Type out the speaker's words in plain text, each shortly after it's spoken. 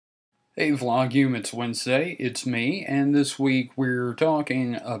Hey Vloguum, it's Wednesday, it's me, and this week we're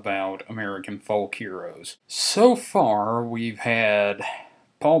talking about American folk heroes. So far, we've had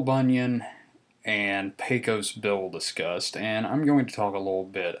Paul Bunyan and Pecos Bill discussed, and I'm going to talk a little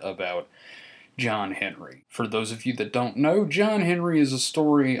bit about John Henry. For those of you that don't know, John Henry is a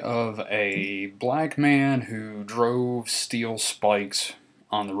story of a black man who drove steel spikes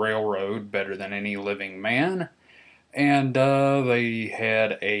on the railroad better than any living man. And they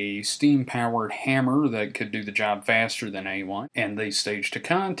had a steam-powered hammer that could do the job faster than anyone. And they staged a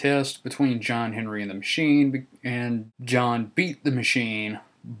contest between John Henry and the machine, and John beat the machine,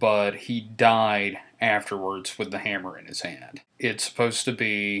 but he died afterwards with the hammer in his hand. It's supposed to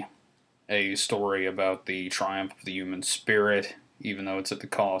be a story about the triumph of the human spirit, even though it's at the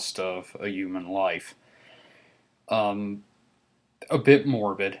cost of a human life. A bit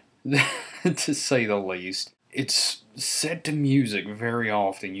morbid, to say the least. It's set to music very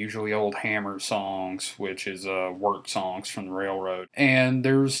often, usually old Hammer songs, which is work songs from the railroad. And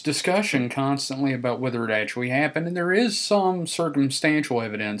there's discussion constantly about whether it actually happened, and there is some circumstantial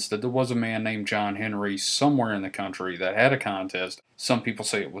evidence that there was a man named John Henry somewhere in the country that had a contest. Some people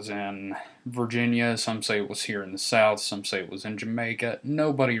say it was in Virginia, some say it was here in the South, some say it was in Jamaica.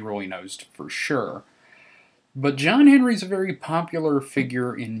 Nobody really knows for sure. But John Henry's a very popular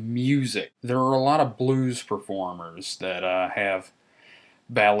figure in music. There are a lot of blues performers that have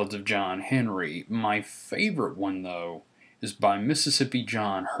ballads of John Henry. My favorite one, though, is by Mississippi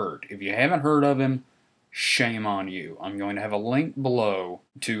John Hurt. If you haven't heard of him, shame on you. I'm going to have a link below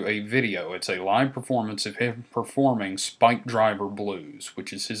to a video. It's a live performance of him performing Spike Driver Blues,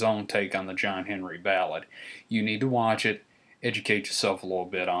 which is his own take on the John Henry ballad. You need to watch it, educate yourself a little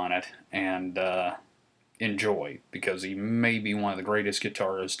bit on it, and enjoy, because he may be one of the greatest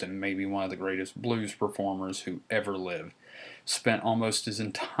guitarists and maybe one of the greatest blues performers who ever lived. Spent almost his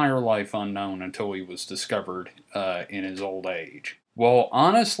entire life unknown until he was discovered in his old age. Well,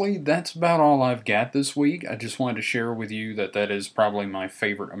 honestly, that's about all I've got this week. I just wanted to share with you that that is probably my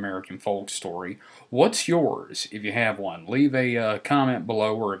favorite American folk story. What's yours, if you have one? Leave a comment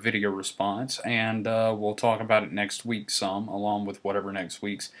below or a video response, and we'll talk about it next week some, along with whatever next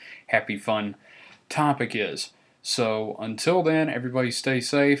week's happy fun topic is. So until then, everybody stay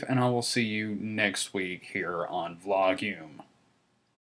safe, and I will see you next week here on Vloguum.